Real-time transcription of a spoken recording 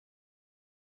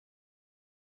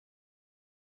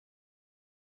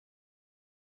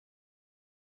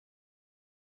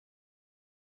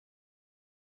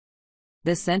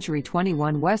This Century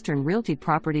 21 Western Realty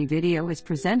property video is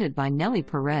presented by Nelly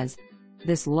Perez.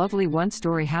 This lovely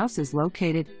one-story house is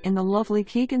located in the lovely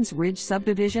Keegans Ridge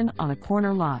Subdivision on a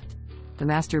corner lot. The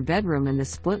master bedroom in this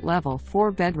split-level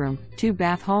 4-bedroom,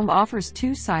 2-bath home offers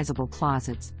 2 sizable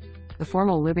closets. The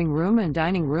formal living room and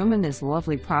dining room in this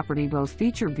lovely property both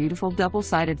feature beautiful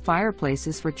double-sided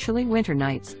fireplaces for chilly winter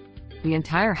nights. The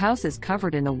entire house is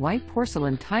covered in a white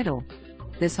porcelain tile.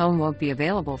 This home won't be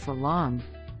available for long.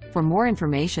 For more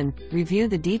information, review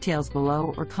the details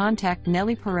below or contact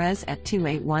Nelly Perez at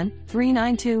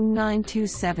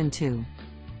 281-392-9272.